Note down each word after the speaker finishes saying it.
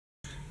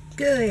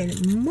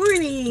Good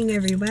morning,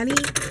 everybody.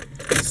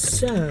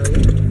 So,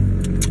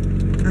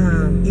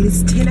 it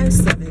is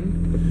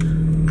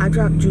 10:07. I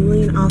dropped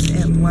Julian off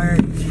at work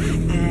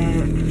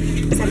at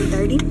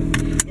 7:30,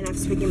 and I'm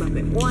picking him up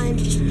at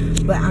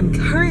 1. But I'm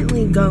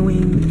currently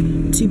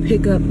going to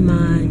pick up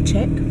my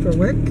check for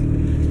work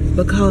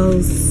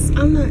because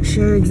I'm not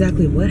sure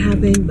exactly what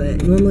happened,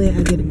 but normally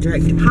I get a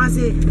direct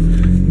deposit,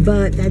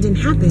 but that didn't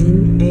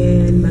happen.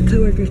 And my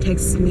coworker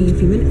texted me a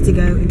few minutes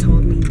ago and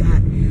told me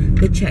that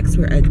the checks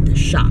were at the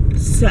shop.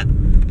 So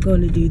I'm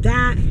going to do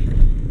that.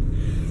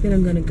 Then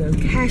I'm gonna go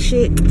cash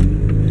it.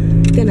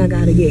 Then I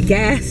gotta get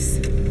gas.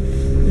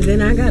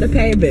 Then I gotta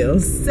pay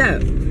bills. So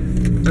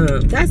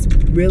that's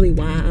really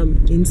why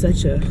I'm in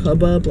such a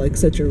hubbub, like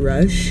such a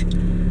rush,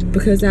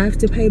 because I have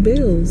to pay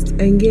bills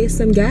and get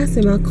some gas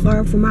in my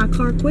car for my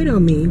car quit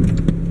on me.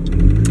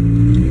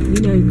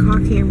 You know, your car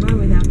can't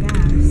run without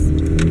gas.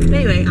 But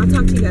anyway, I'll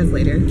talk to you guys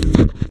later.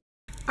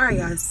 Alright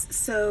guys,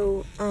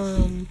 so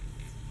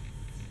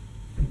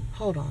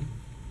hold on.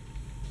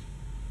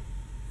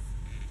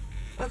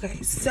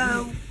 Okay,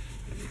 so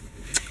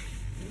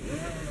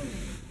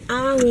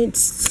I went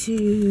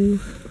to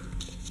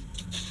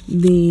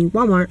the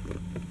Walmart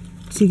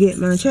to get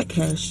my check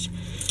cashed,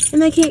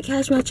 and they can't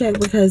cash my check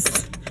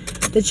because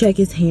the check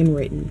is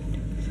handwritten.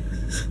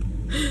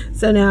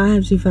 So now I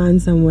have to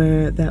find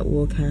somewhere that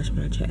will cash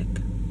my check.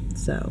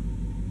 So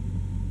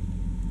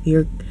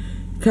you're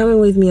coming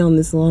with me on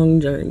this long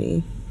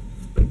journey.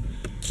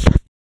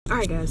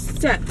 Alright guys,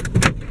 so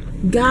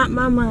got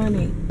my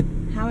money.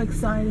 How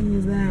exciting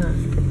is that?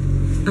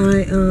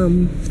 I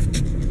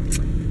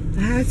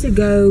had to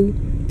go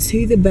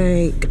to the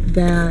bank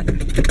that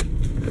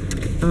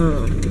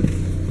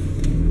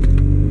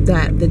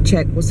that the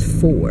check was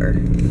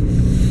for.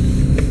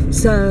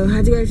 So I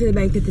had to go to the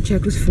bank that the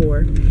check was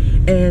for,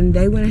 and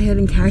they went ahead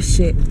and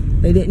cashed it.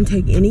 They didn't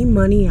take any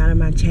money out of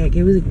my check.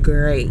 It was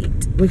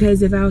great,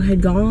 because if I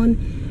had gone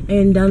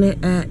and done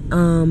it at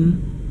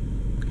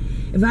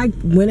if I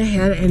went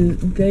ahead and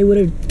they would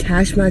have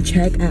cashed my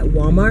check at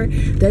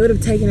Walmart, they would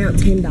have taken out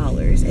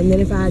 $10. And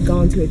then if I had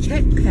gone to a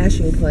check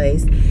cashing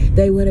place,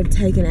 they would have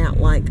taken out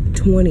like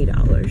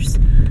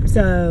 $20.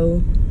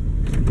 So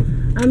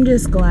I'm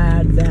just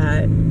glad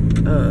that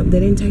they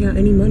didn't take out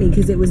any money,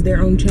 because it was their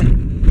own check.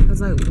 I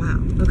was like,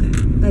 wow, okay,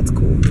 that's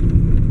cool.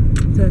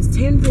 So it's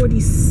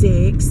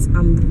 10:46.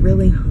 I'm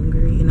really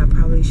hungry, and I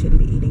probably shouldn't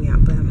be eating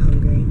out, but I'm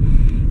hungry.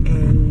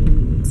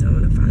 And so I'm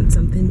gonna find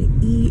something to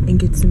eat and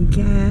get some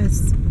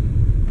gas,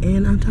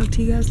 and I'll talk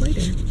to you guys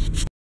later.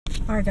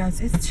 Alright guys,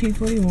 it's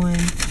 2:41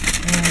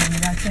 and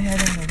that's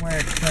ahead of the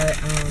work, but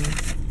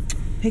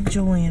picked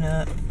Julian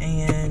up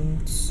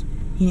and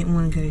he didn't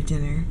want to go to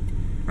dinner.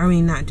 I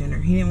mean, not dinner,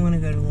 he didn't want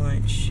to go to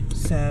lunch.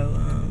 So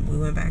we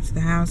went back to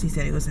the house. He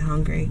said he wasn't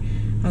hungry.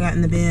 I got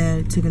in the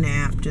bed, took a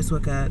nap, just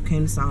woke up,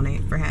 came to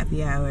Sonic for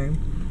happy hour,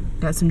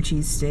 got some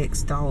cheese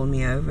sticks, dolled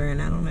me over,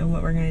 and I don't know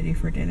what we're gonna do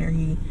for dinner.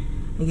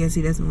 I guess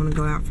he doesn't want to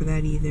go out for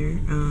that either.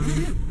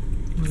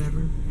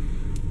 Whatever.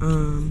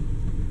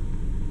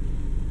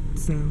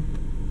 So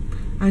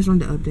I just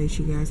wanted to update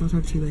you guys. I'll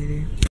talk to you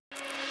later.